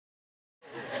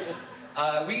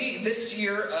This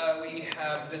year we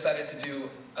have decided to do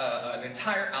an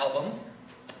entire album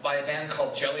by a band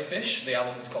called JELLYFISH. The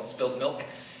album is called SPILT Milk.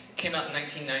 It came out in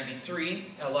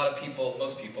 1993. A lot of people,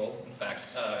 most people, in fact,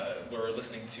 were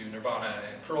listening to Nirvana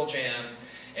and Pearl Jam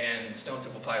and Stone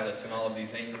Temple Pilots and all of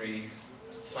these angry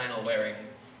flannel-wearing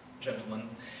gentlemen.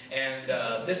 And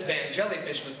this band,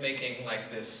 JELLYFISH, was making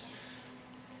like this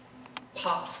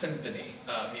pop symphony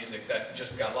music that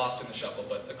just got lost in the shuffle,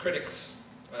 but the critics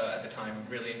at the time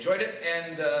really enjoyed it,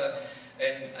 and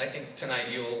I think tonight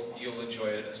you'll enjoy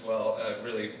it as well.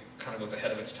 Really kind of was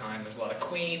ahead of its time. There's a lot of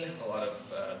Queen, a lot of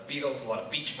Beatles, a lot of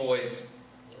Beach Boys.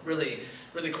 Really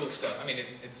cool stuff. I mean,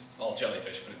 it's all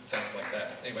JELLYFISH, but it sounds like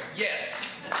that. Anyway,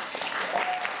 yes!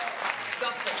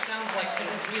 Stuff that sounds like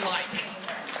things we like.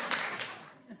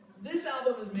 This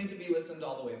album is made to be listened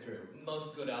all the way through.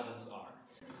 Most good albums are.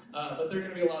 But there are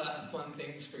going to be a lot of fun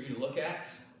things for you to look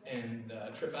at and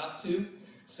trip out to.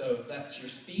 So if that's your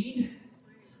speed,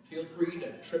 feel free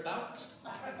to trip out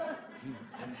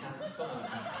and have fun.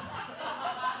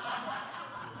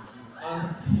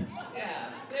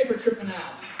 Yeah, thanks for tripping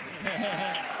out.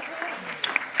 Yeah.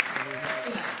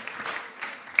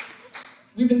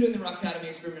 We've been doing the Rokademy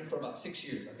experiment for about 6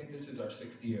 years. I think this is our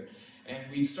 6th year. And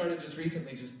we started just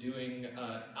recently doing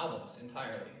albums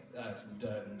entirely. So we've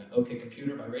done OK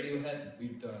Computer by Radiohead,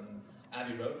 we've done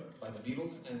Abbey Road by the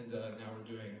Beatles, and now we're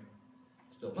doing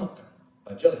SPILT Milk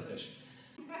by JELLYFISH.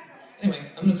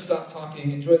 Anyway, I'm going to stop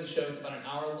talking. Enjoy the show. It's about an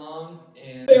hour long.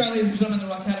 And there are, ladies and gentlemen,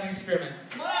 the Rokademy experiment.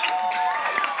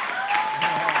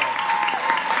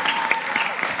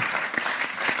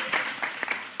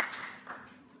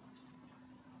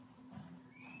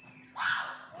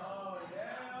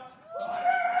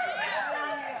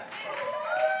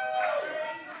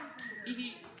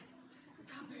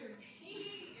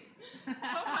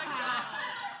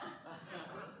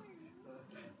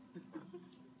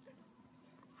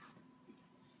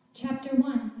 Chapter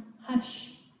 1, Hush.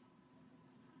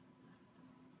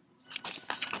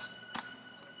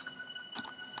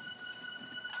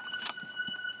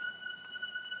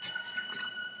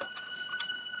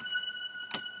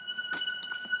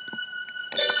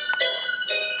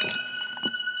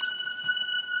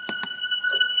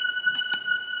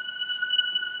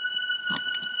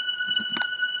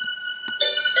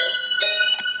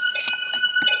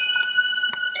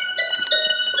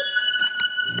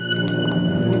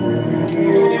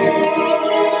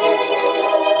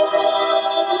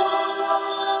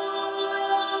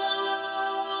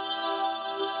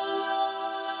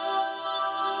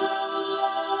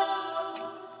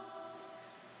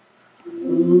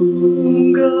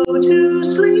 Go to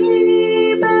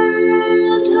sleep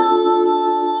and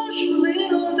hush,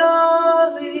 little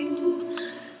darling.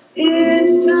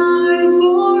 It's time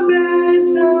for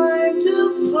bedtime to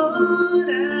put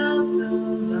out the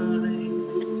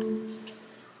lights.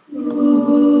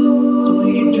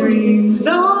 Sweet dreams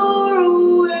are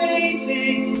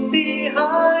waiting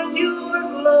behind your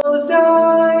closed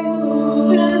eyes,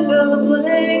 and a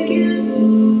blanket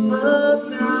of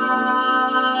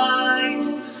night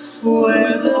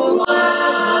where the wild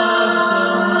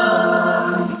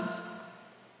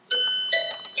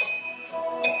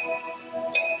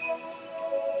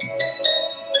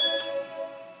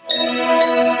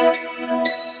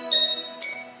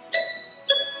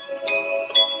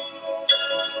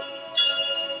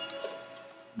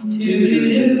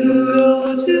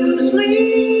go to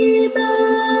sleep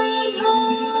and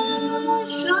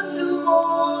hush until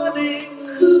morning.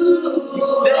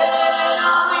 Said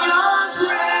all your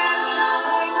prayers,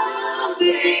 trying to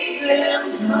make them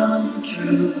come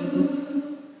true.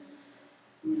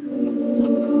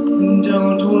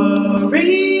 Don't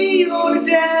worry, your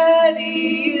daddy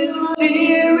is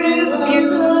here if you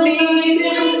need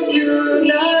him.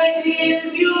 Tonight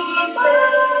is your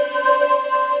prayer.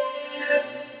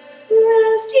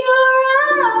 Rest your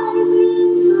eyes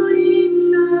and sleep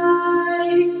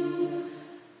tight.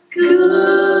 Good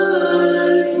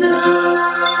night.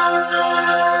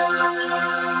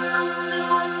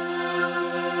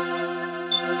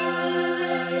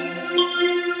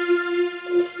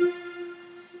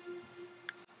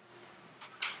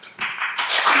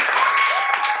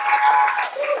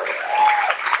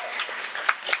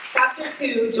 Chapter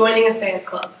 2, Joining a Fan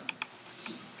Club.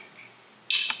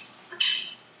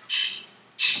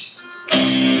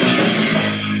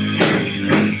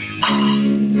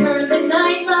 Turn the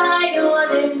nightlight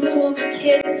on and blew him a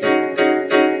kiss.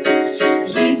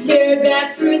 He stared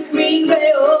back through his green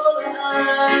Crayola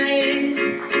eyes.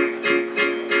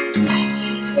 She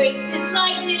traced his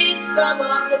likeness from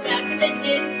off the back of the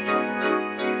disc.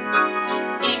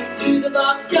 Inks through the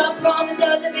boxed up promise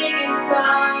of the biggest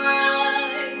prize.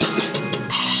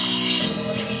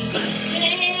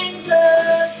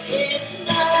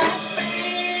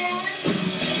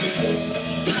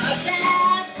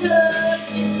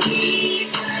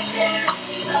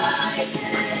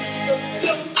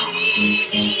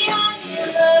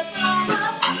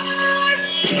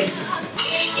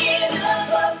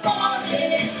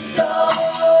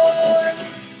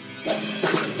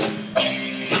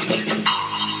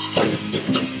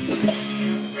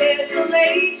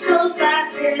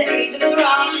 the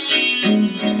rock.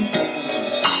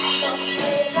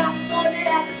 Somewhere I floated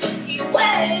at the Milky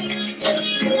Way.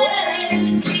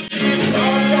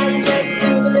 Alright, just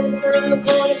through the liquor in the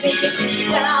corner, thinking she's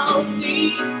down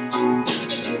deep.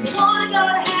 If you wanna go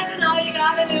to heaven, all you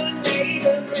gotta do is pay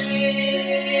the rent.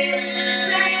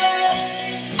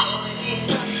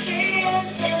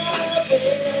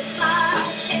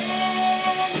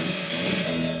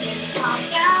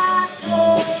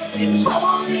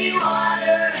 Holy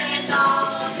water and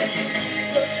almonds.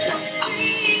 So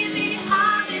freely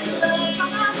I'm in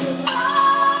love.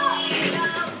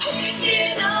 I'm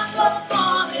thinking of a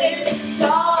falling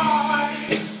star.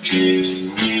 Just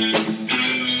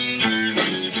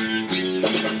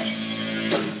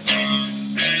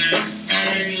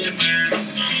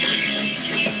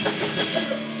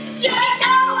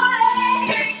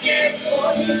away, get for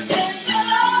you and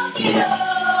love you.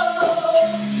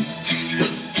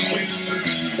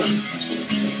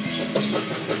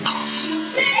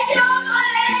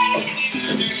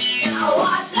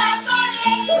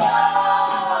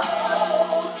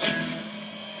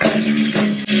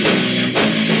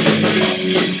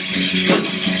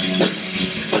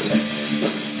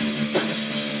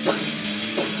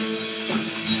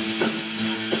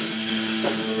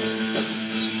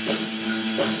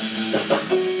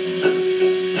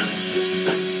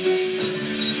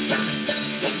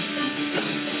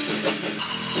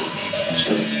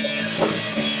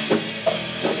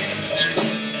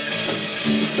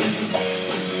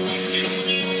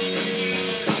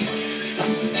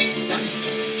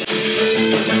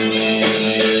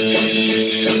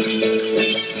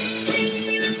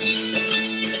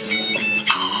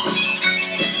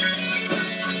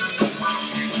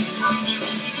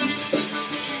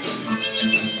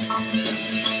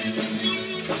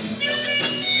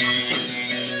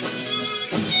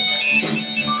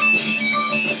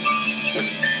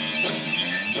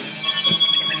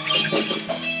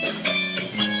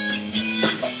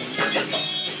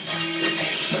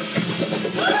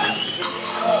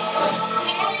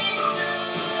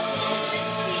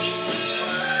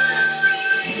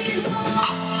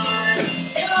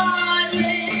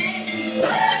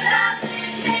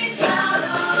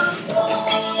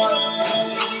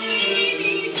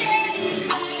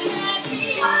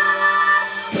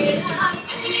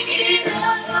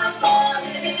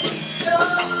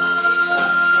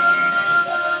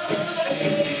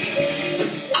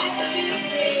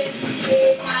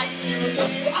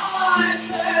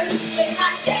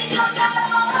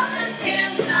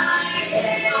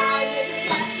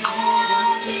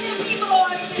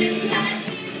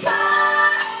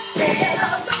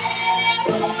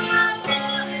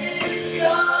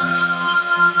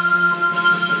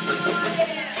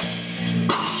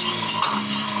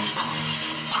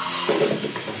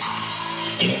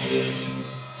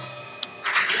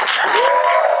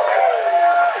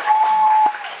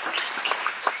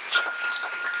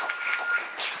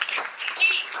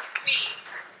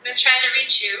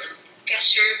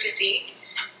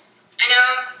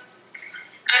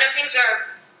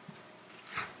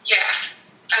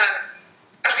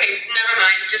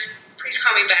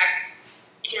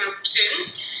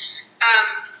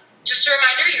 Just a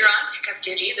reminder, you're on pickup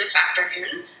duty this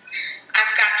afternoon.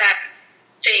 I've got that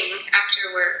thing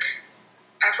after work.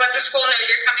 I've let the school know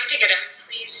you're coming to get him.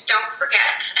 Please don't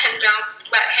forget, and don't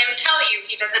let him tell you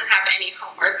he doesn't have any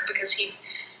homework, because he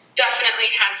definitely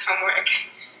has homework.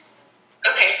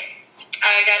 Okay,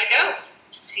 I gotta go.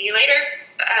 See you later.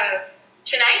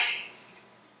 Tonight?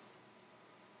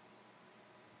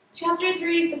 Chapter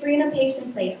 3, Sabrina, Paste,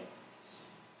 and Play-Doh.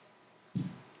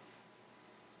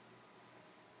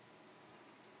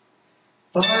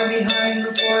 Far behind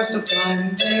the forest of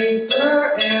flying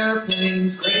paper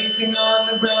airplanes racing on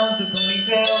the grounds of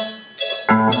ponytails.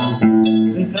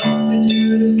 The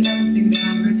substitute is counting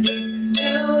down her ticks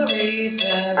till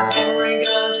recess, pouring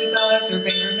down two sides her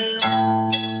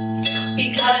fingernails.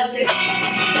 Because it's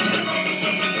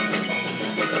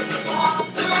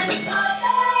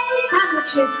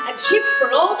sandwiches and chips for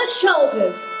all the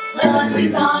shoulders. Lunch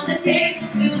is on the table,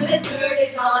 soon the dessert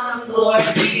is on the floor.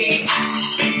 Singing.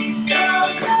 So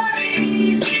sorry,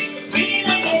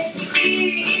 Sabrina makes me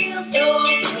feel so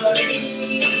sorry.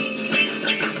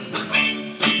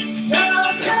 So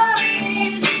sorry,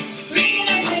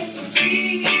 Sabrina makes me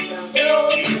feel so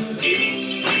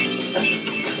sorry.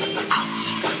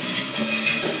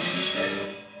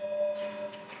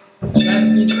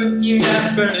 Jeffrey Cookie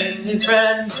Napper and his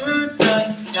friend Fruit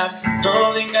Snap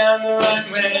rolling down the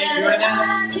runway to an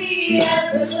end.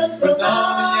 With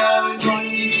all the others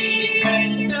watching TV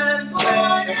and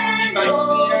play, he fights the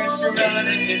urge to run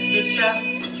and hit the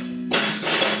shaft.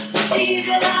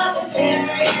 Even of a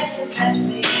fairy and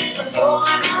especially before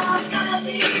I'm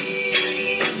nothing.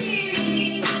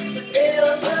 The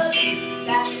thrill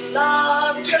that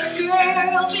loves the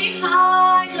girl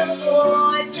behind the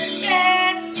voice and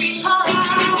then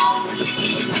behind.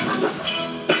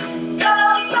 So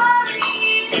sorry,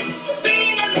 the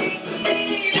freedom makes me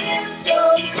feel so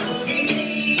sorry.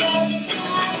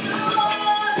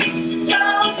 So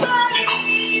sorry,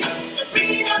 the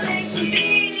freedom makes me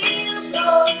feel so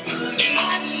sorry.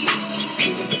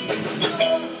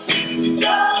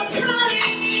 So sorry,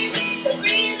 the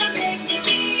freedom makes me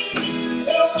feel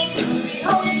so sorry.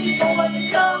 Hope before the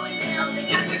show and tell the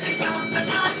after the song, but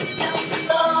not to tell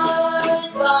the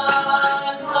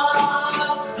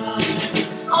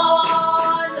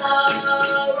on the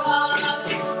rock,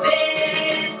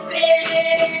 spin,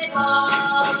 spin,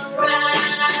 unravel,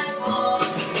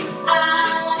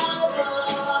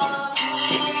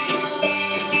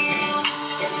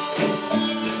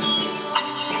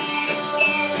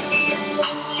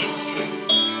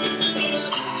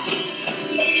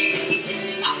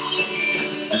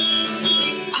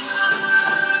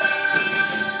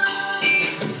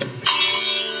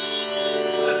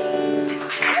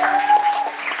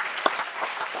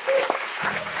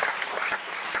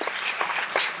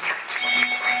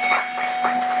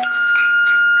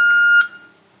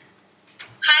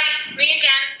 Hi, me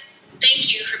again.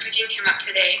 Thank you for picking him up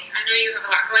today. I know you have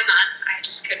a lot going on. I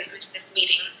just couldn't miss this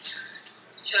meeting.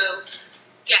 So,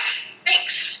 yeah,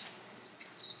 thanks.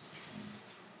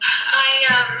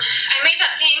 I made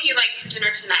that thing you like for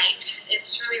dinner tonight.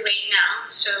 It's really late now,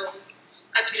 so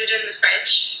I put it in the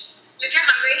fridge. If you're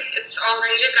hungry, it's all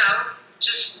ready to go.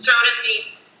 Just throw it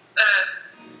in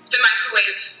the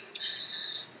microwave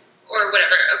or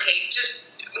whatever. Okay,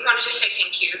 just wanted to say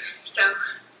thank you. So,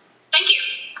 thank you.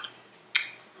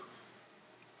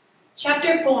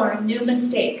 Chapter 4, New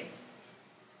Mistake.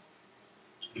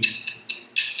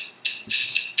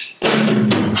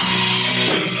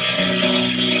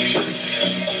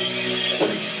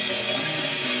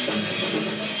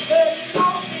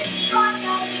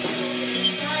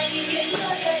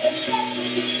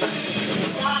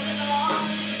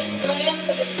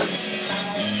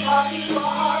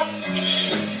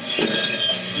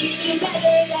 Even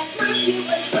better than perfume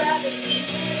and gravity.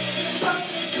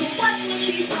 Closer to what would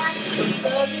be right.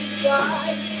 Love is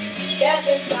blind,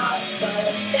 never done, but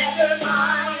never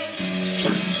mind.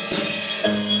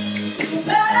 You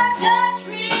better touch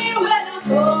me when I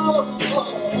go.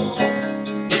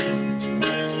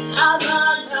 I'm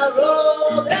on the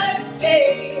roller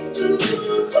skates.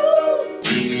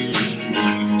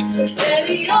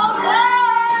 Any old way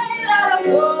that I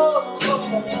go.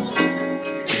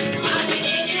 I'm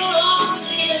in your arms,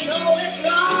 even though it's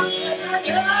wrong, but I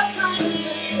just find a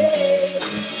mistake.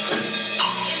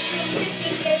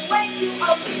 If you way too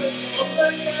obvious, over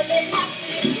nothing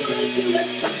happens, you into the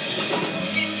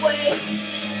way.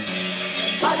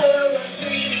 Mother of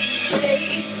 3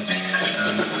 days.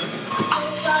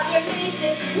 Father made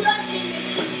this blessing,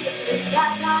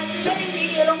 that night, baby,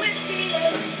 and with me,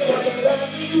 and for the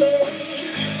lovely way.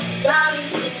 Driving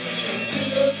to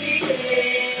the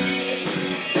decay.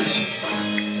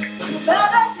 You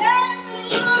better take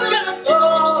to the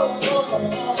floor.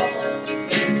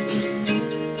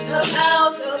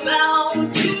 About to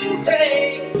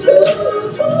break.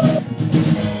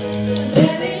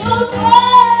 Any old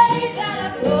way that I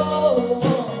go.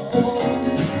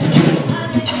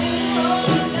 I'm in your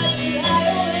arms, that's right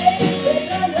away. With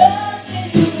the love that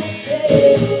you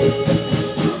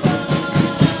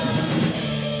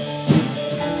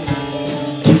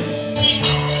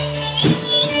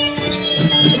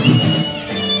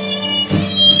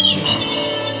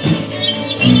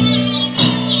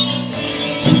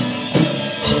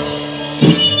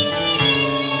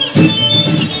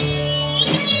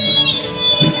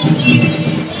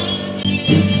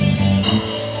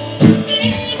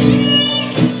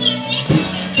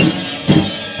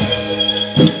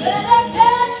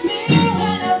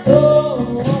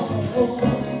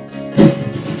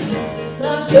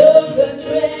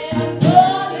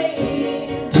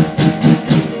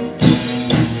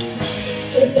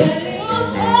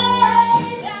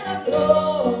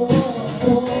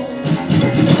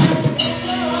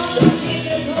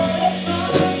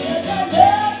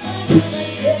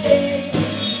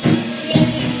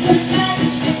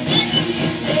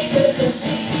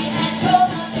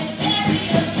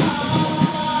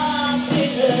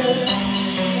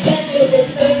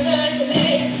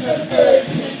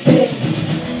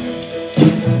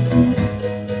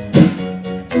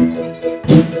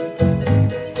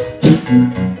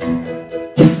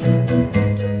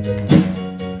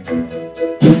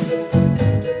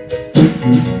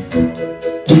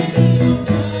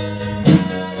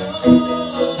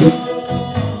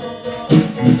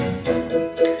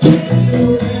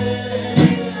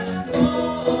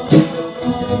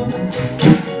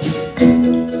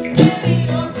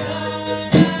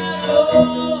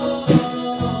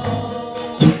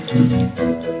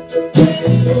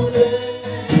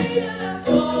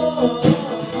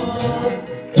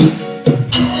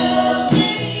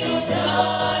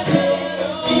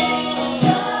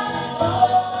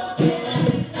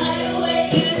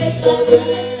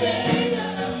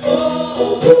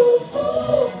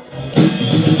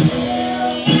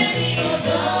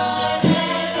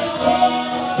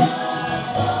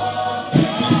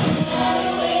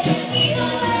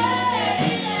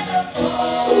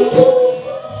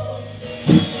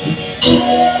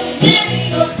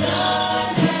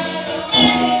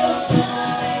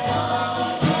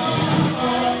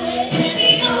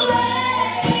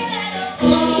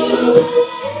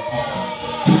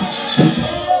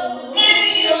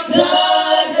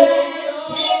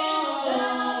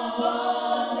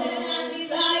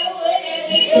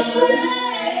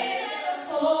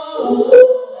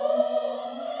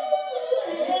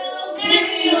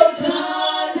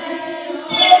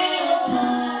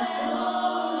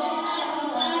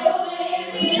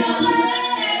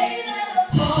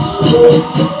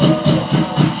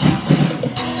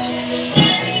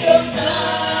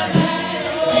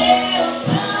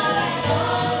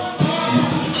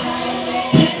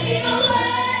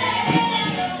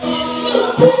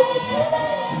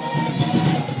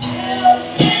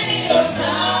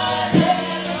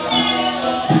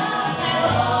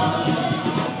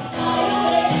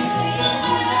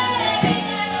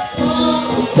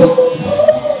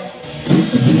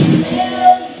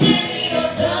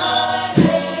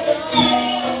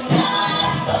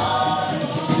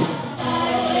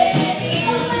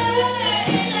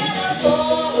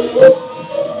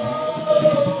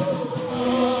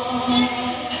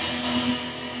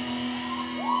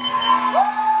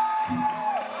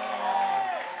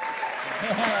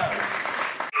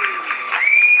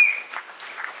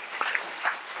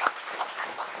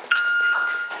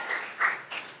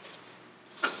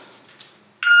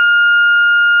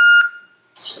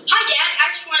Hi, Dad. I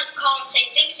just wanted to call and say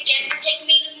thanks again for taking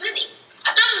me to the movie.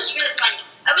 I thought it was really funny.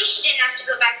 I wish you didn't have to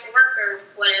go back to work or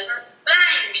whatever, but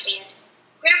I understand.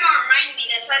 Grandma reminded me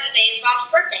that Saturday is Mom's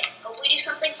birthday. Hope we do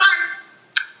something fun.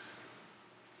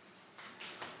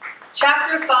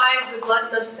 Chapter 5, The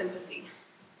Glutton of Sympathy.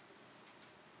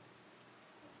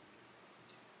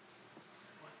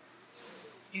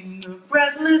 In the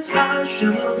breathless hush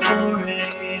of 4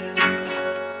 a.m.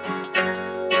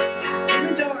 In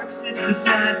the dark sits a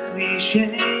sad cliche,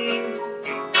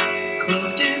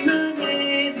 cloaked in the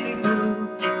navy blue,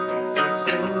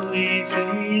 slowly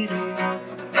fading.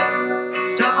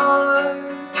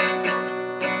 Stars,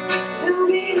 tell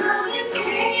me how this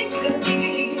came to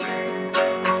be.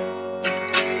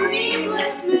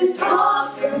 Sleeplessness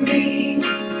talk to me.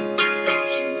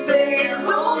 She sails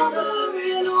over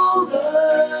and over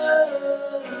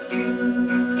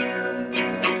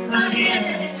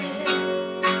again.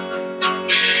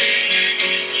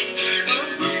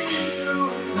 Fumbling through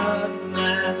a cut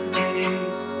glass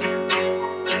vase,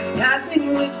 passing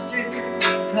lipstick,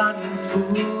 cotton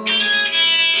spools,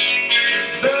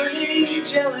 burning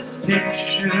jealous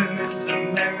pictures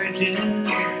of marriages,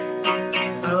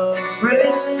 of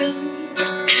friends.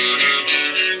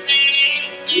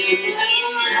 You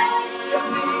never asked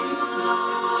me,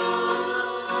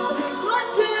 the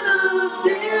glutton of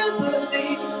sympathy.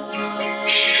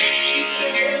 She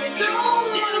says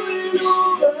over and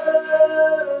over,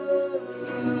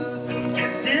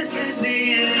 this is the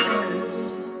end.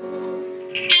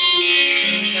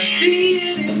 I see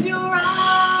it in your eyes,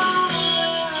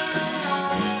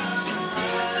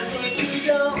 but you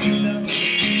don't know.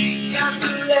 It's time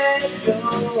to let go.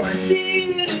 I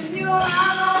see it in your eyes.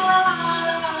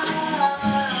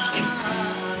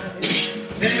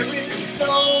 There is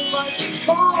so much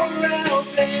more out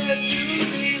there to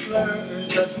be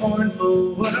learned. Such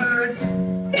mournful words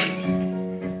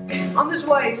on this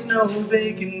white snow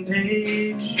vacant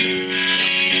page.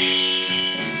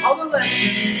 All the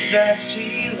lessons that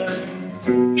she learns,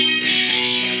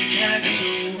 she packs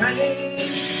away.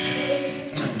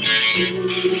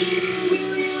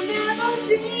 Will you never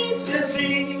cease to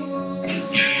be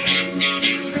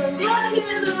the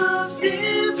glutton of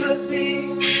sympathy?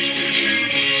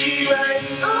 She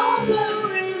writes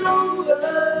over and over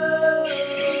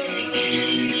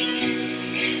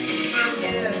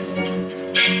again.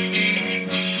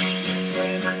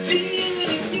 When I see it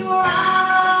in your eyes,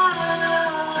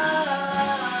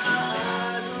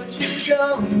 but you don't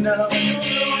young now.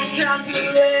 Time to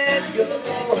let go.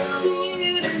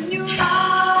 See it in your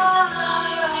eyes.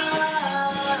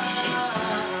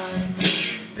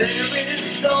 There is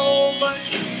so much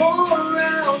more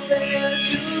out there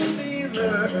to be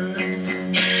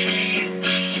learned.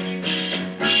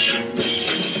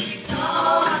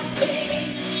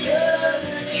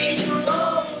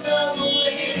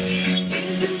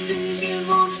 Indecision,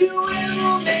 won't you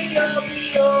ever make up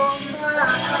your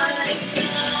mind?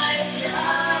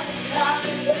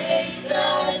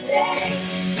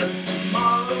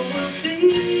 Tomorrow we'll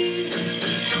see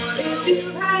if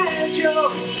you've had your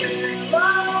fill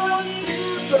of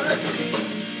sympathy.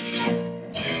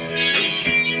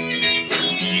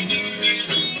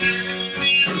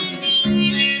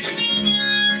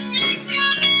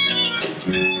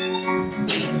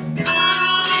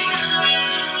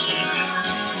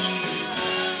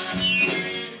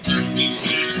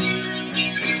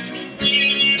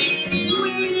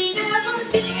 We never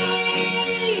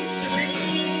cease to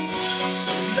be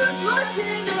the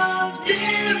glutton of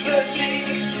sympathy.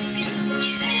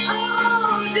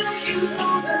 Oh, don't you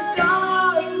know the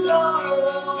stars are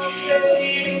all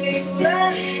fading?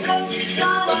 Let the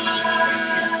sun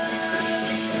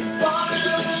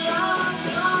sparkle on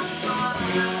the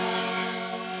fire.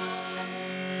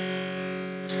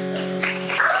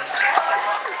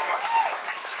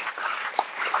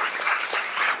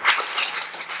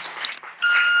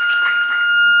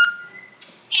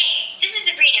 Hey, this is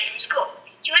Sabrina from school.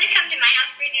 Do you want to come to my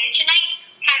house for dinner tonight?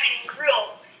 Having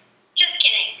gruel. Just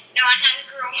kidding. No one has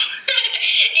gruel.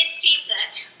 It's pizza.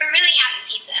 We're really having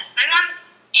pizza. My mom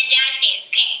and dad say it's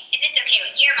okay. If it's okay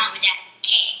with your mom and dad.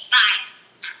 Okay, bye.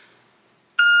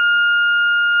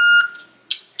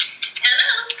 Hello?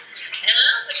 Hello,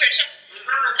 Patricia?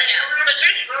 No,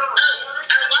 Patricia?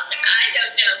 Walter. I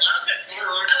don't know, Walter.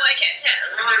 Oh, I can't tell.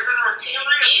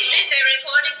 Is this a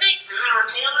recording thing?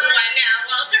 Why now,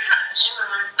 Walter, hush.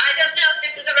 I don't know if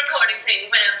this is a recording thing.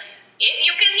 Well, if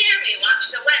you can hear me, watch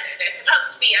the weather. There's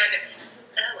supposed to be under...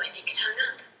 Oh, I think it hung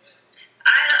up.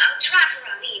 I'll try her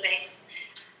on email.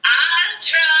 I'll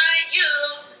try you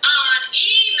on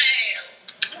email.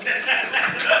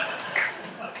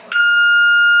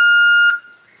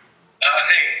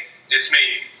 Hey, it's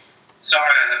me. Sorry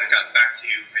I haven't gotten back to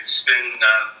you. It's been,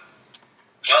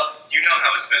 well, you know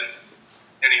how it's been.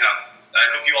 Anyhow,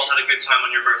 I hope you all had a good time on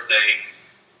your birthday.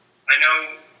 I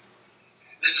know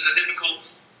this is a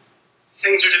difficult...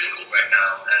 Things are difficult right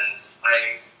now, and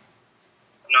I'm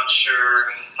not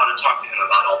sure how to talk to him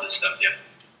about all this stuff yet.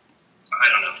 I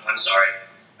don't know. I'm sorry.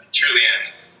 I truly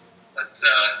am. But,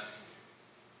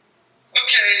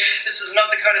 okay, this is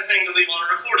not the kind of thing to leave on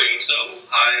a recording, so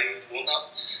I will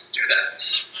not do that.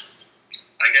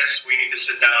 I guess we need to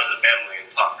sit down as a family and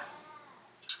talk.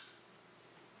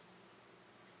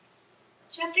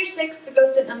 Chapter 6, The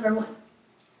Ghost at Number 1.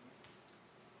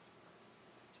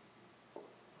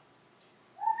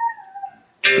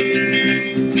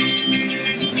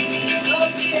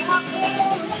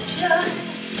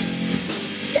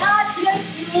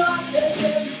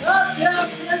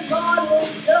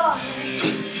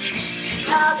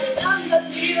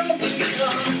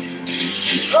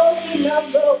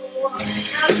 Number 1, I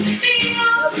feel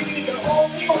I'll be the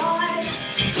only one.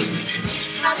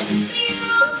 I feel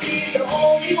I'll be the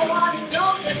only one who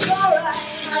knows it's alright.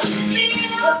 I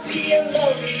feel I'll be a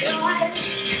lonely one.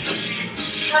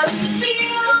 I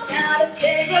feel now to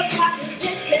take a back to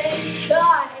distant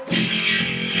sky.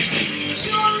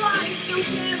 Your life will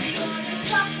never gonna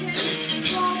touch it.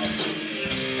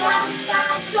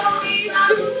 That's all we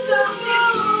shoot the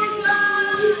moon.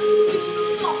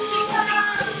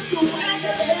 So when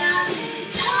you're there,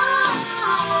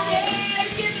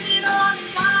 giving it all you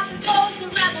got to go to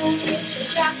rebel with the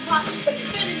jackpot, but the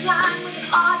finish line with an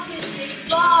artistic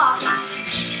bar.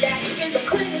 Standing in the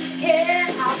quickest care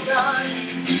I've done.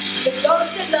 The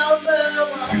ghost at number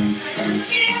 1. I didn't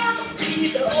feel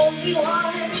be the only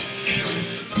one.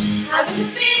 I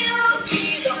didn't feel be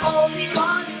the only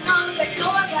one who knows that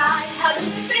you're right. I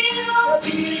didn't feel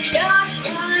be the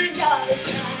shotgun other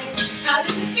side. I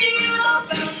didn't feel about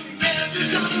the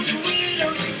members of the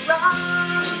widow's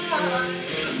ride.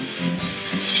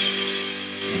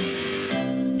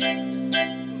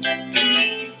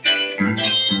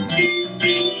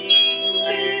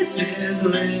 This is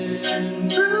when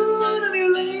fruit of your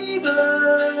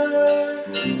labor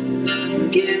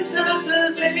gives us a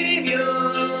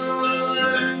savior.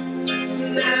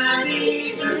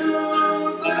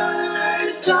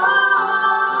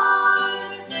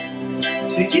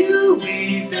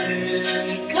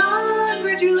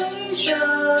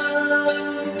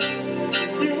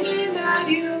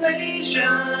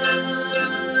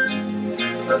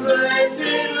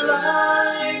 blessed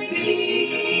life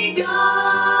begun.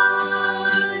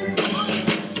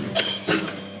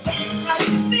 How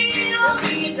you feel?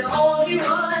 He's the only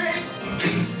one.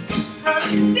 How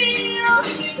you feel?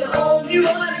 He's the only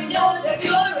one who knows that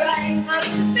you're right. How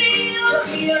you feel?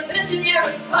 Be a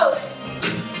visionary poet.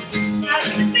 How do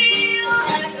you feel?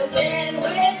 Like a man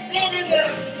with vinegar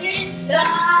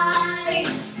inside.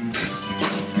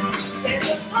 There's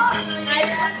a part of the night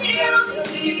I feel you'll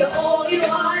be the only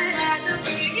one that's up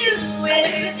for you. And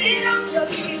if it feels you'll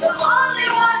be the only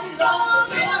one who's all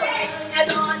your right.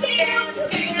 And on the field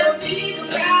you'll be the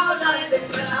crowd like the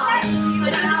crowd.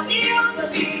 But I feel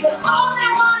you'll be the only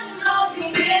one who knows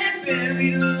you've been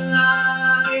Buried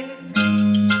alive.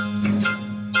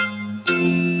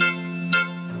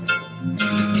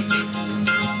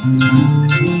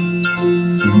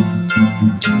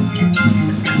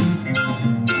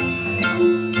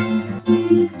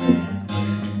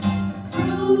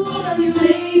 Fruit of your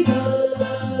labor,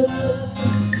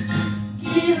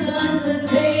 give us the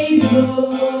Savior.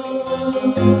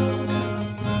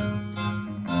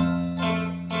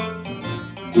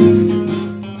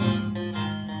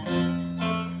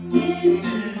 This is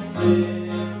the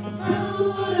fruit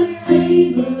of your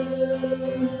labor,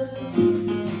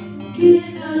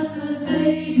 give us the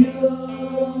Savior.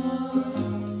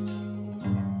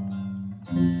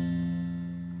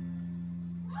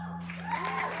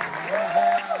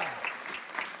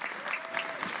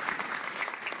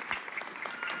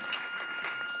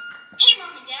 Hey,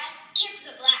 Mom and Dad. Camp is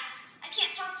a blast. I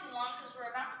can't talk too long because we're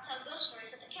about to tell ghost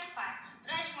stories at the campfire.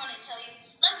 But I just wanted to tell you,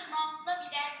 love you, Mom. Love you,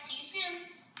 Dad. See you soon.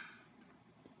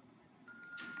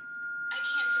 I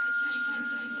can't do this anymore.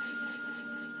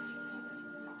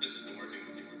 This isn't working.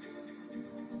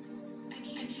 I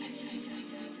can't do this anymore.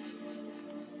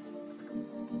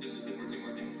 This isn't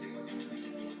working.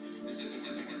 This isn't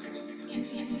working. Can't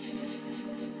do this anymore.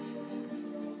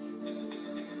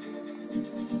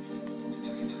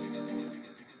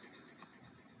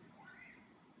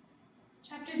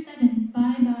 Chapter 7.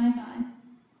 Bye, bye, bye.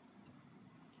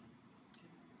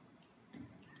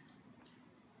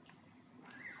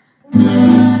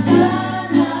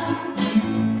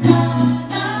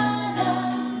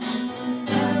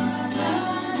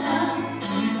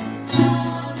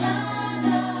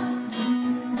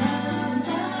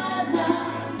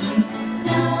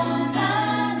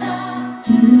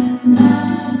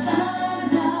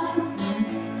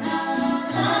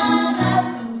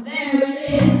 There it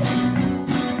is.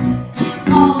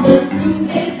 All the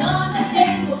truth is on the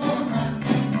table.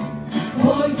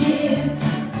 Forgive.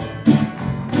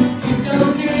 It's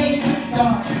okay to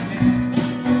start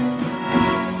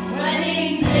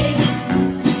Wedding cake.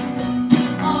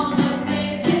 All the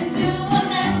fades into a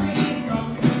memory from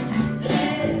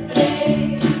this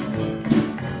place.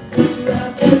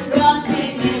 We're just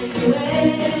crossing anyway.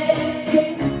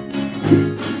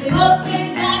 They both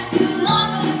think back too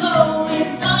long ago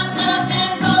with thoughts of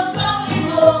them both growing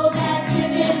old and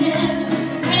giving him the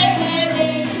gray hair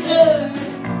they deserve.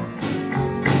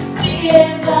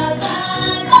 Saying bye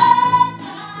bye bye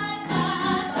bye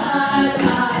bye bye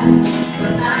bye.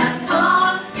 I've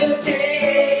come to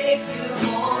take you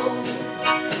home.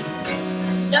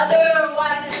 Another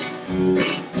wife,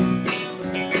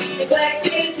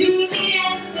 neglected to the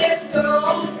end, lives her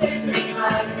own Christmas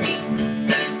life.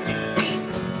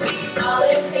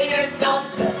 Solitaire's not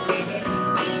just a game.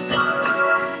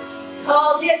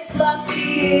 Call it bluff,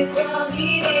 she's from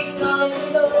eating on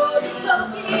the Lord.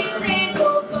 Smoking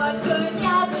table, but we're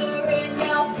gathering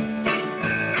up.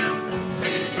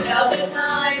 Tell the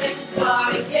time and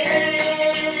start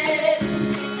again.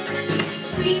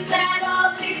 We've had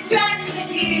all these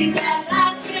tragedies that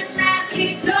lasted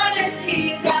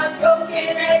eternities. I've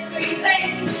broken every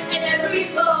vein and every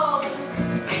bone.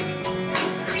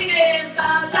 Singing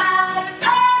bye bye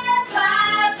bye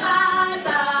bye bye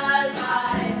bye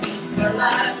bye. Well,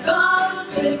 I've come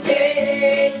to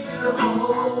take you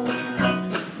home.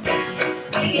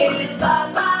 Singing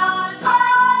bye bye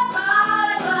bye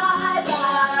bye bye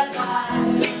bye bye.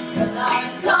 Well,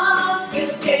 I've come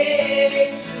to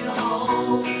take you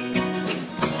home.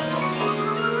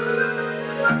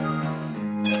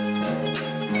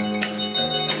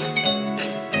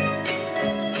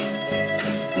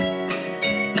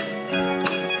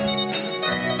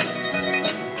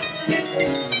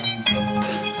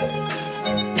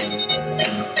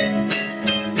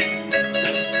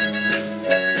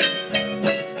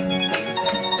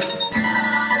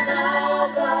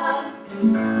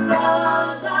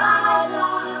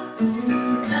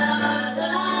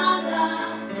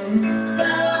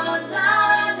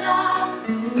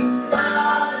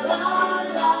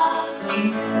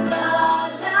 La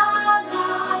la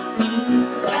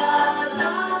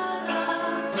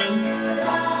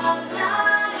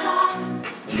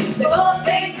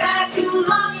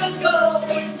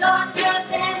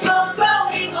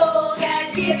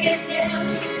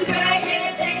the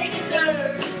great they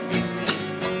deserve.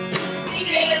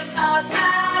 Singing bye,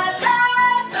 bye,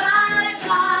 bye, bye,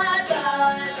 bye,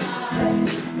 bye, bye.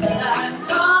 But I've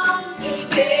come to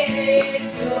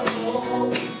take you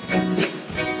home.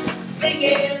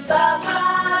 Singing bye,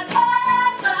 bye,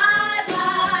 bye, bye,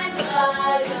 bye,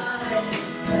 bye, bye.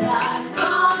 But I've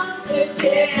come to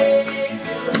take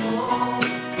you home.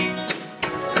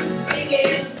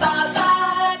 Singing bye,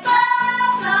 bye,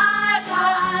 bye, bye,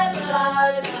 bye,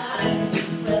 bye, bye.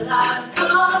 Well, I've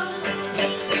come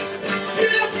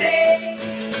to take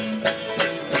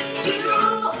you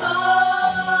home.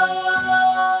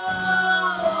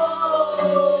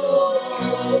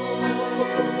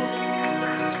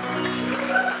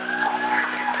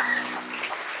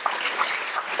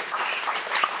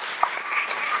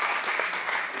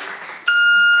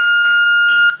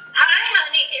 Hi,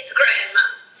 honey, it's Grandma.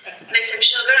 Listen,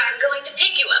 sugar, I'm going to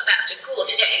pick you up after school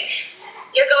today.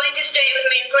 You're going to stay with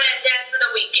me and Granddad for the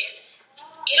weekend.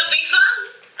 It'll be fun.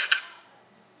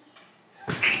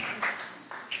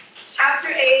 Chapter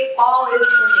 8, All is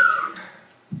Forgiven.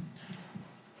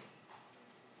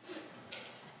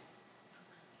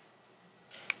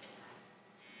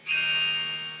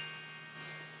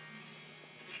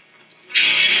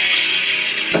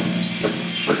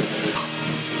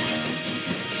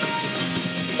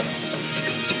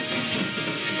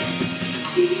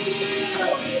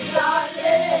 Feel me,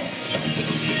 darling.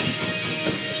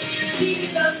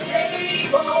 Feel the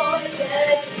playboy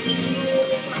that you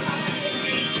are.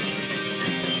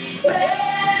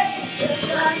 Praise the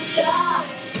sunshine.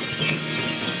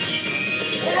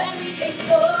 Everything's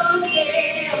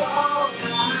okay all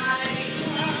right.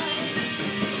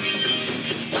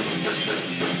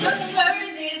 The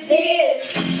word is here,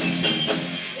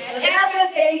 and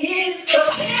everything is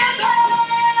forgiven.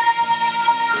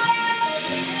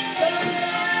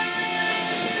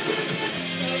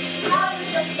 Out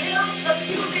of the milk of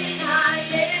human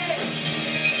kindness,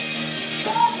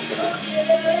 all is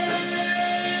forgiven,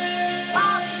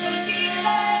 all is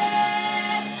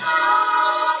forgiven,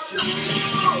 all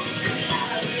true.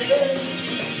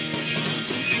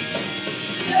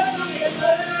 Circle the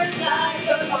birds like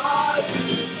a heart.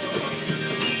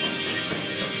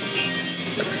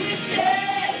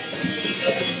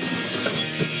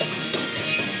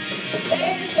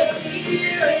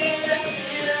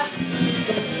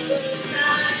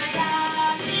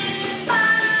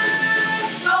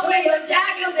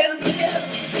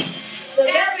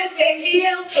 Everything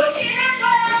healed, forgiven.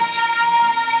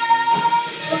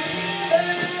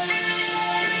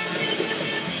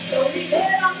 So we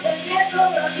get off the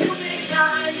level of human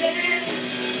kindness.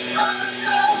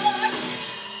 Oh Lord.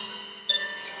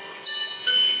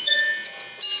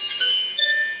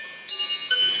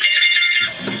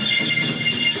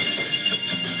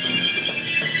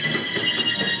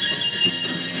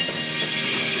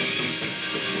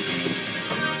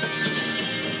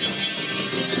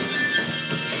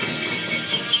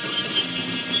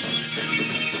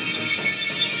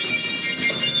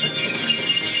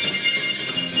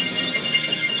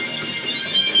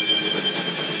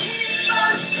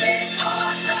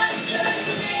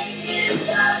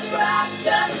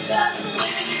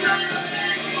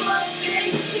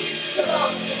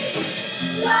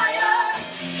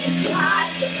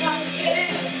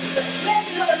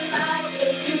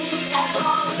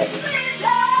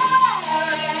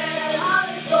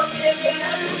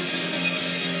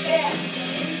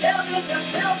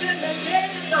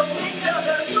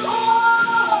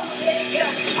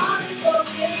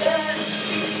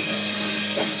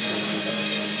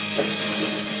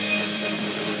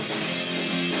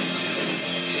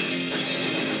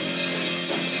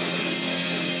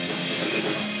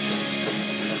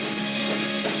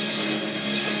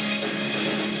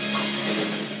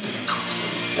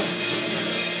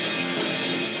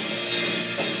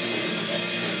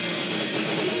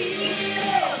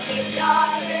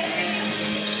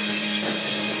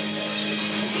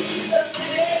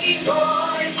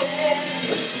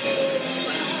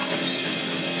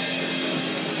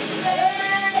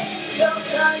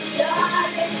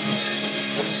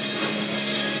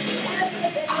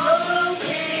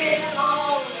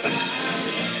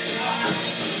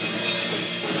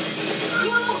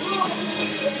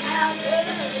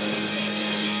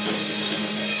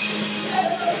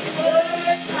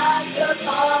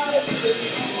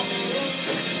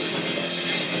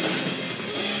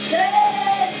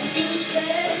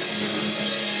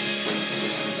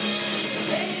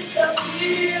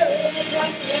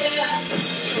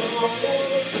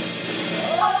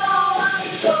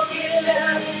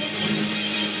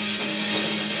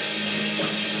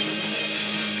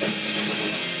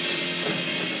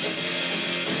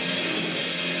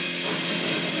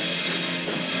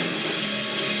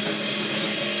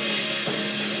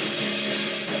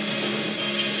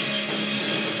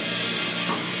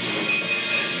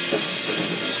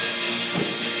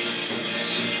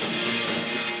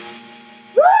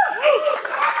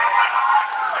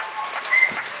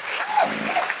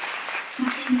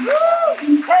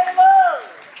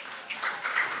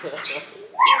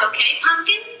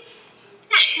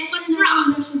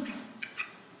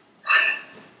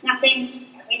 Nothing.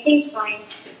 Everything's fine.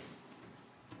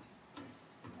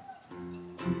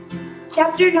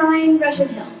 Chapter 9, Russian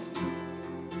Hill.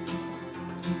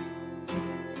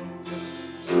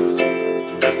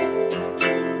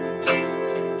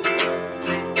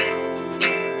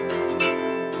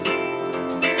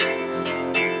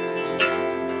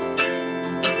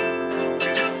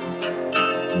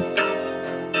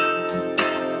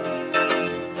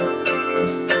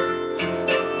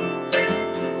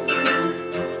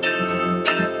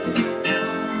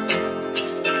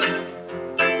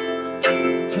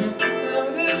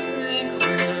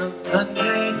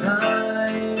 Sunday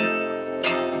night,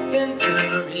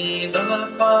 sensory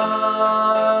lullaby.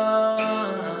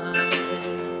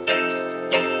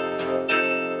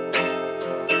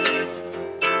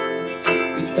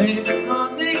 We traded the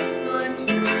comics for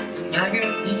two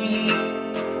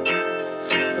magazines,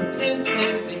 from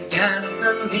Pistons and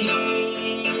gasoline.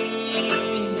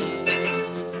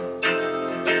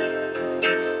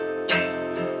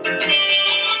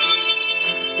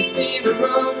 We see the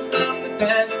road from the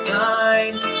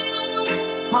bedside,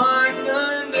 parked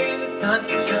under the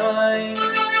sunshine.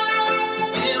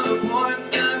 We feel the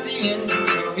warmth of the engine,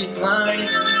 so we climb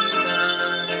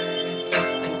inside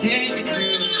and take it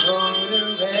through the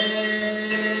motorway.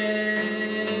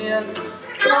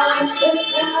 Watch the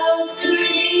crowds turn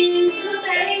into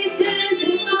faces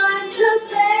and fun to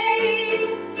play.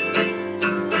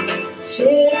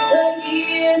 Shift the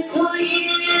gears for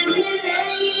years in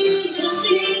age, a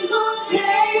single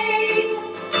day.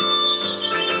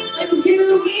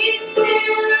 Until we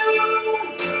spill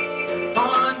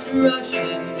On to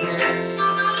Russian Hill.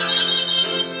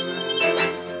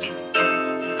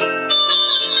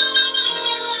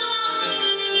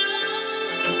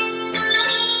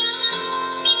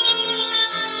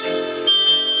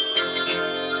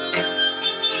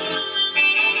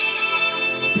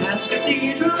 Past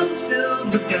cathedrals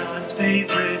filled with God's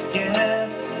favorite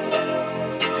guests,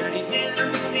 dirty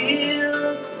hymns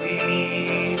feel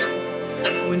clean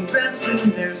when dressed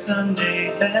in their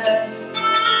Sunday best.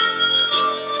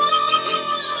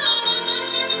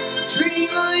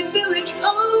 Tree-lined village,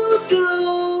 oh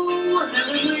so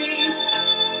heavenly,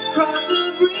 cross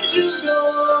a bridge of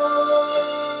gold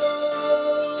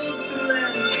to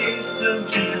landscapes of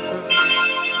juniper.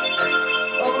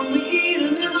 Only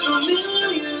Eden is for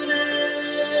millionaires.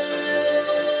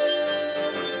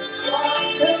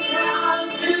 watch the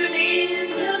crowds turn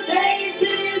into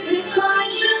faces and fun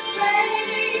to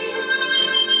play.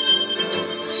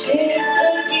 Shift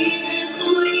the gears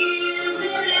for years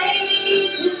in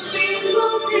age, a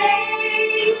single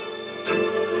day.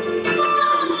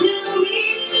 Until we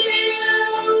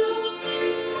spill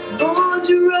On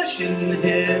to Russian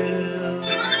Hill.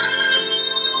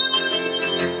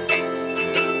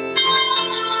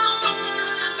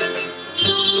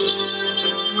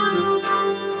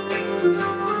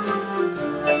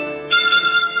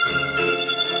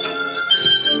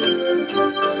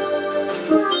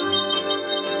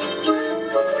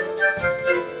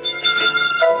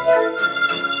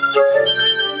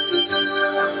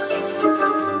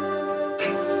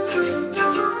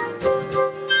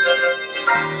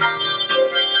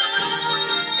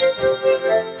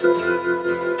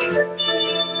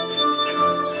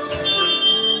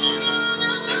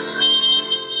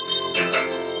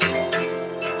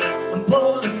 I'm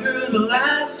pulling through the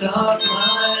last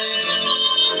stoplight.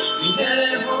 We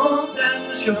head home past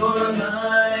the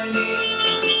shoreline,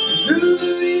 and through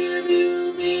the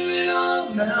rearview mirror it all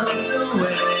melts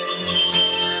away,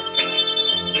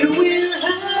 till we're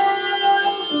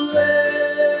helpless.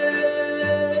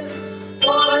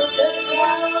 watch the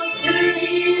crowds turn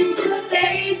into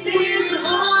faces and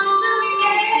fun to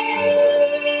play.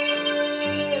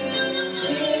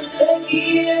 Shift the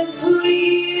gears for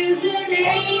years in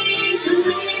age, a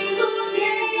single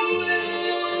day.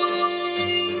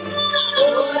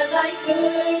 For like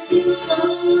curtains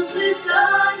close the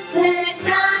sunset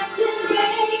night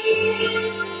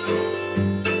today.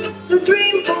 The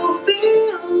dream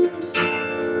fulfilled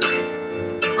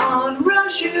on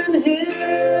Russian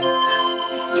Hill.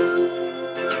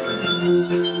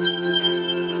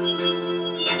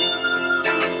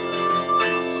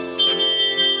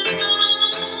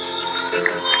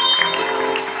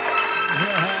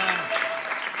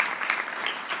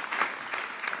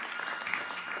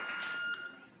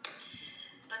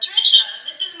 Patricia,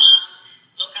 this is Mom.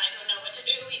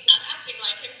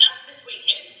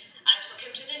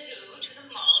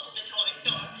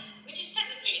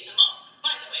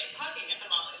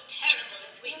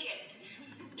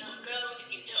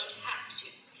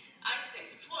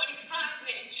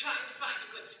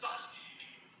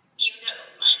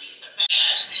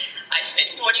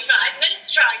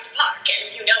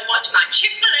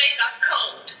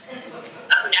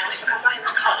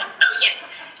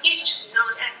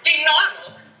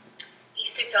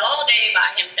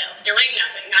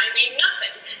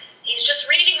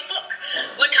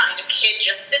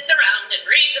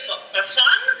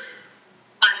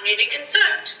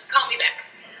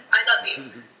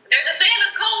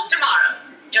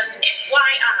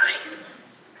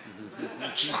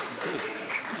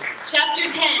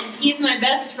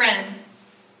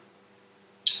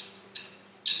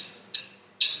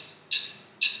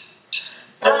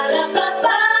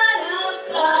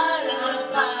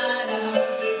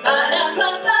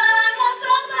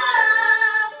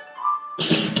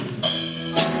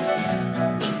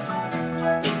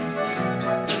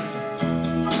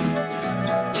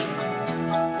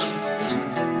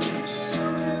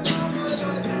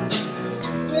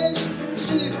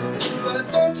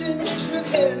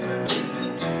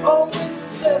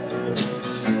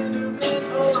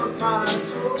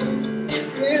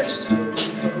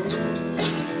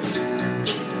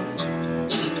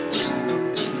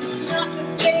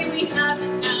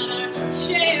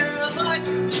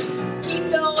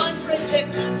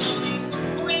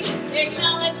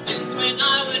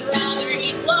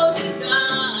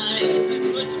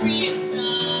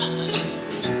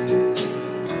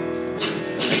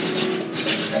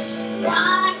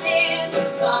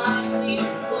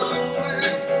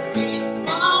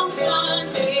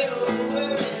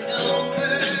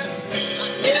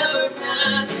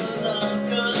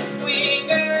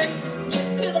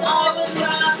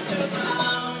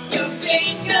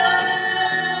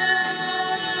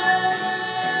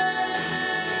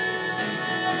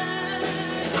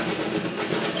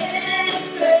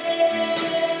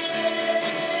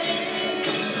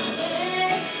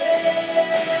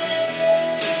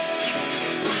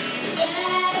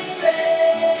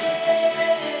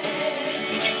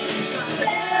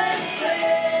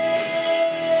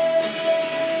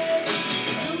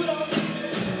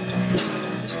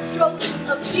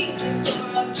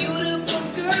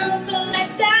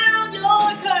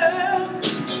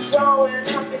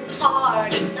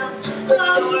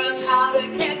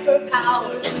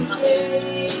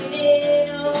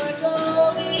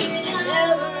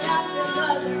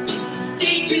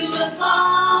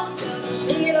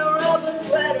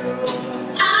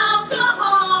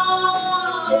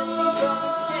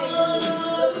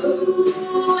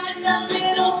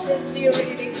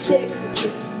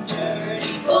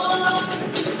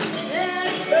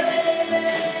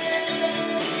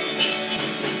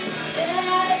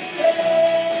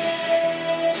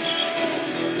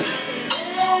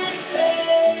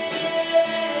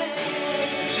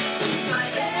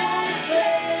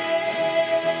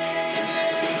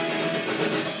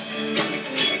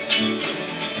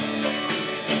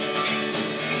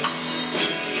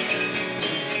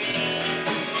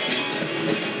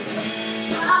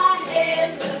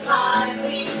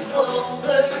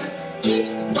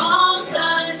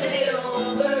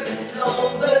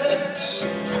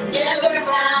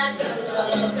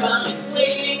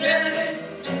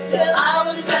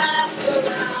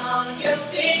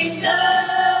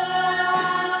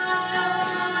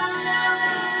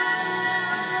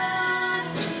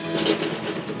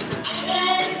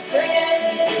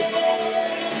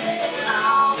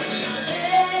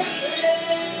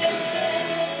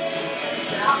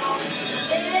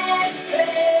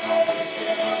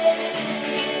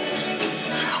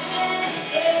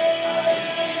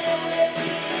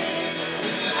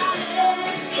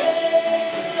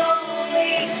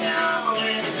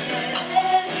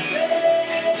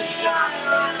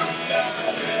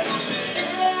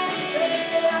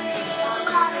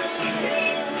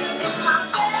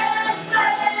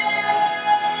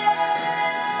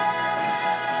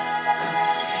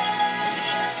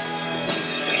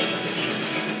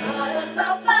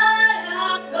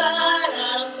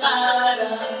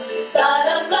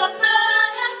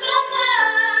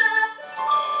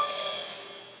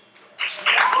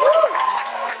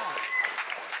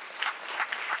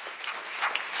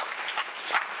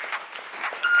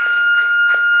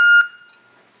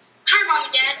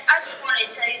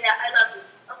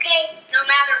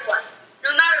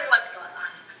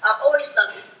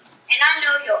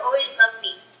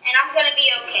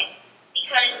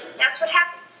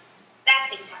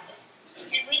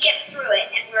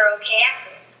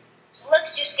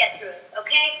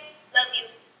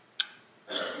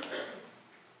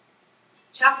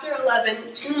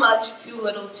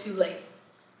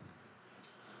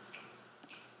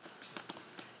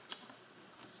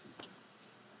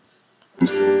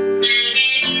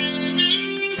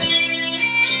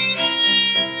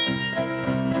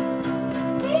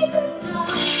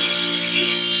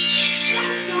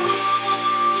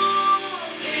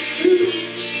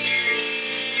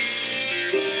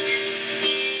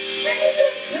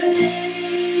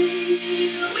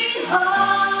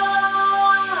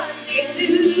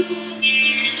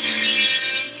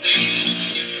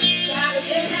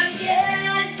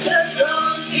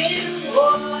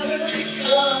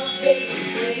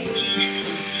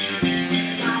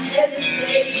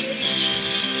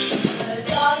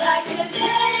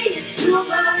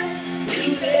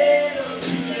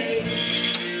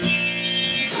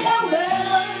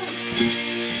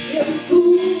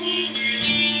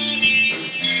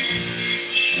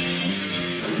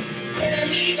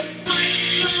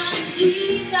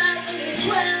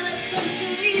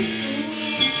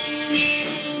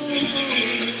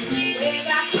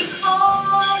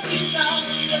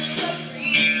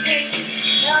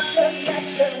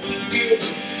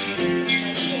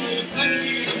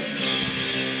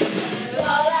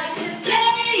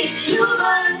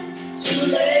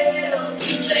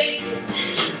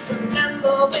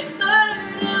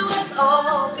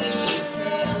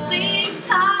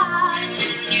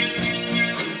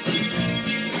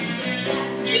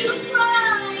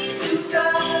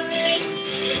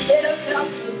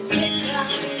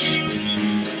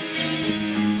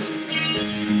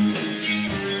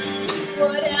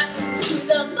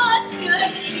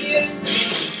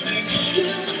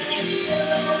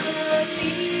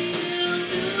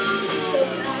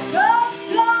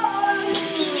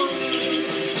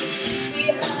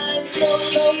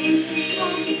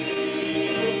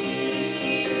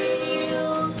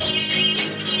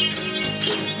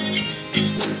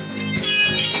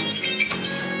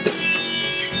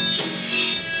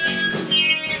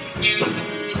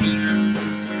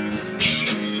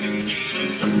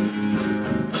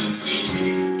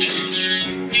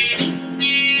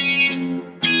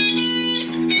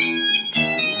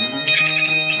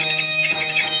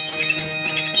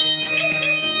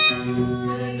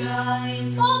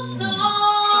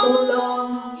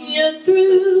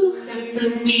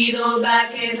 Needle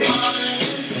back in harmony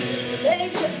to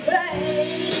make it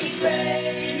rain,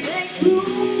 make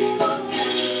room for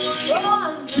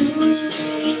run through.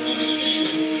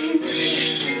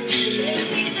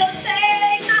 It's a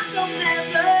thing I don't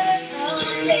ever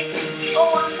take.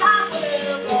 Oh, I'm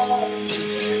powerful.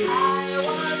 I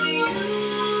want you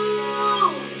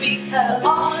because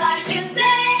all I can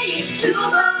say is too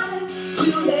much,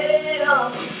 too little.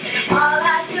 All I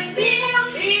can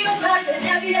feel like the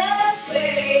heaviest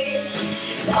weight.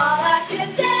 All I can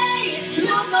say is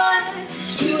too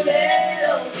much, too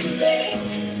little, too late.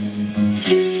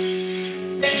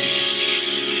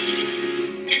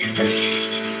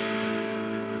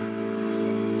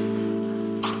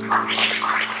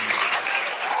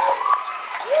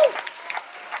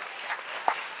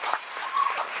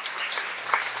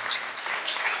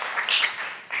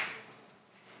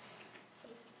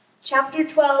 Chapter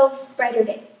 12, Brighter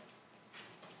Day.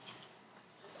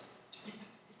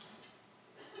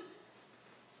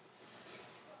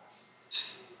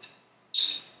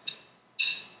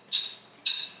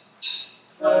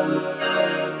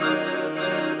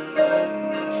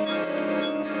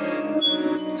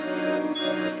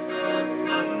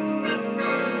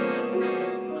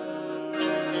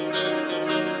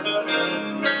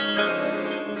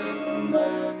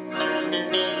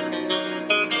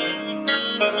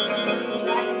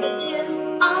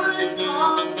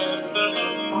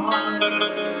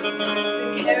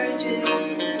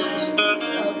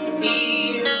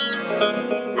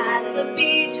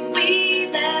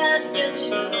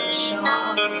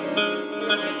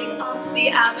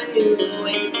 Avenue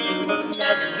in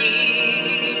such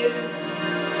fear.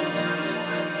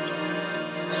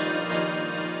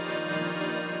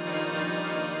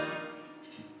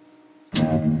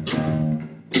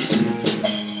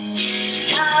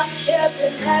 I stepped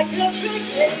like a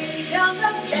brigade down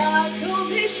the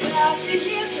balcony track to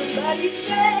hear somebody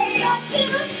say, I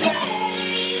didn't pray.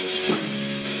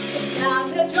 It's time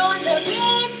to join the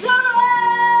big parade.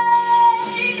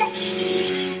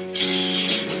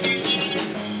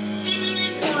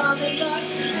 Coming back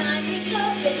to time it's up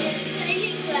and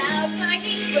making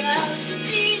crowd to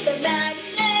see the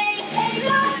matinee hate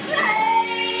on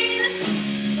pain.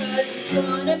 'Cause it's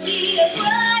gonna be a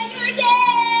brighter day.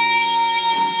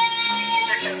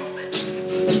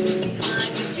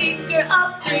 Behind the figure of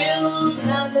thrills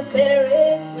on the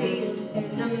Ferris wheel,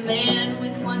 there's a man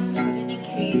with one foot in a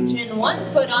cage and one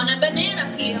foot on a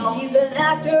banana peel. He's an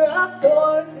actor of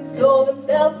sorts who sold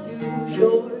himself too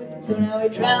short. So now he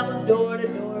travels door to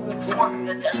door before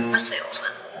the death of a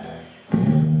salesman.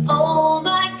 Oh,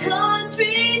 my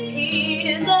country,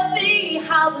 tears of thee,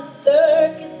 how the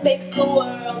circus makes the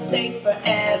world safe for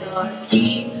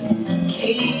anarchy.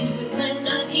 Caged with an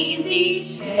uneasy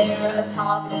chair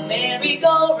atop a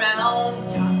merry-go-round,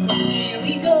 atop a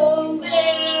merry-go,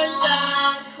 where's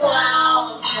that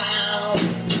clown sound?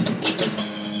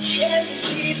 Can't you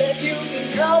see that you can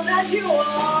tell that you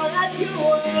are, that you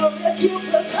will, that you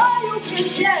prefer, you can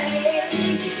change.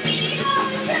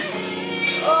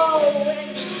 Oh, when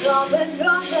you come and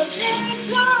drop the big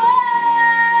parade,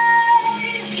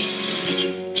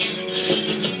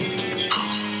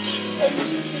 and you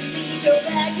can leave your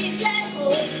baggage at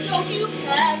home. Don't you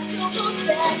pack, don't go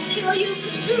back till you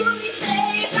can truly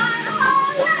say, I'm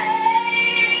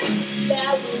alright.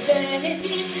 That was then it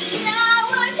is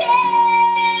nowadays.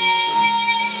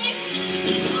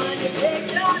 On your big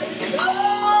dog and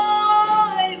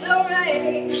joy the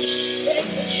rain. Take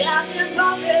the doctor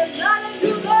from him, not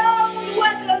into gold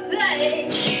with the pain.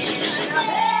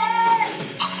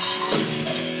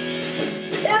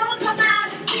 It'll come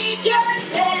out and feed your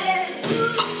head.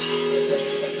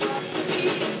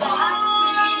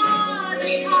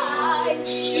 Body high,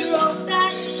 you're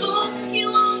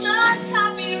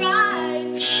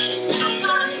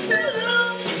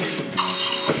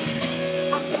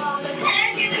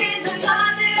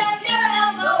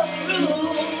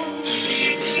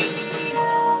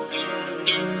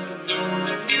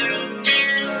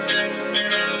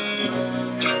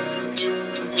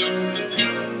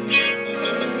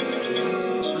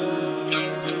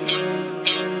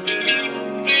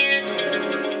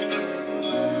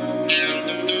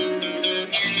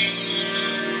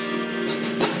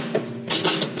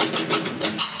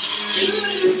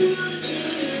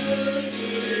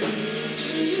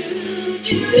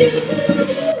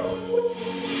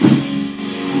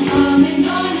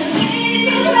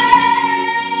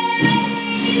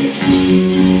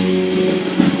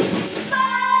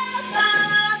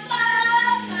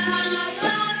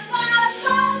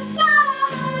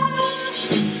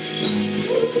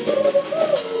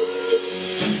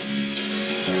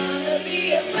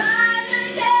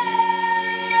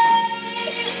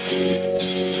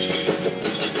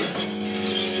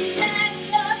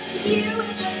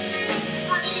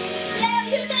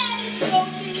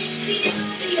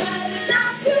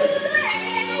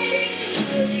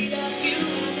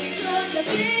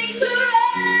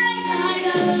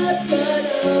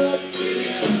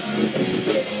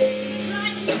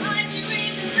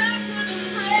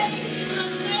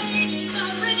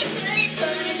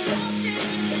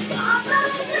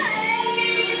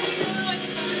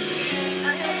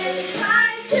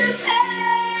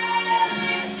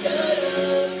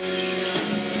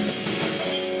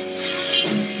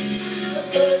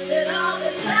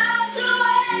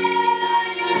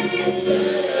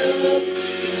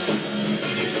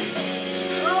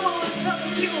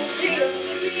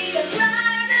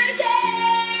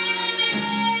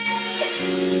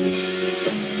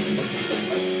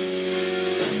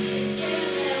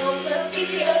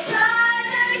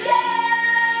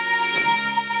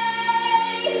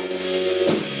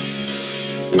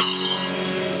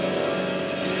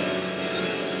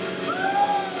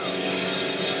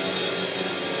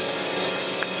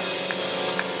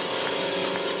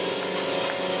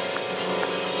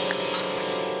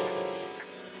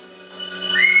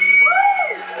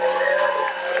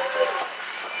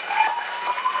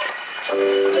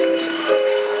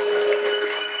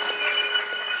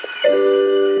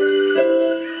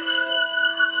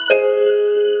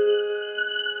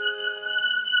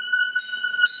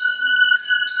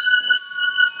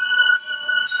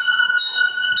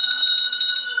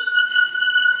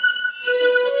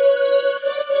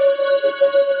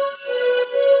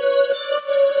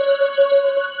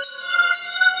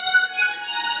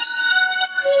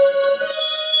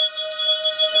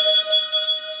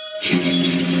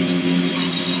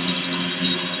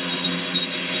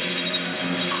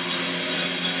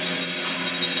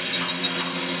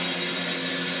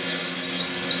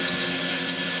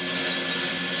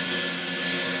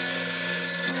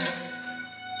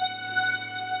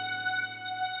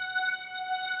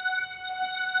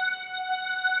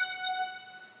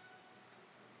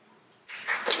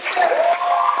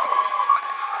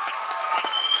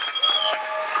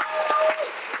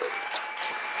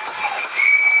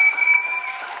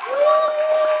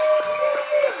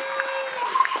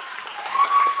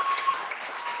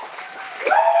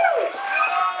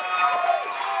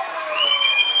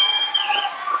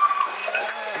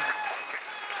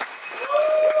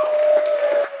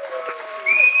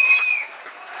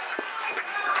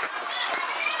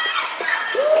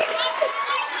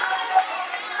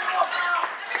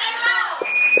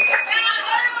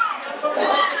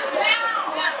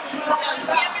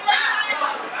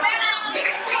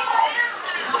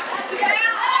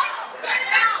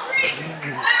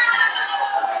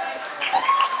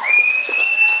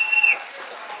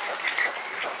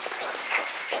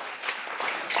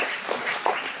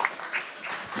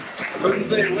Couldn't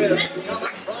say where it's coming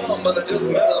from, but I just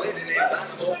met a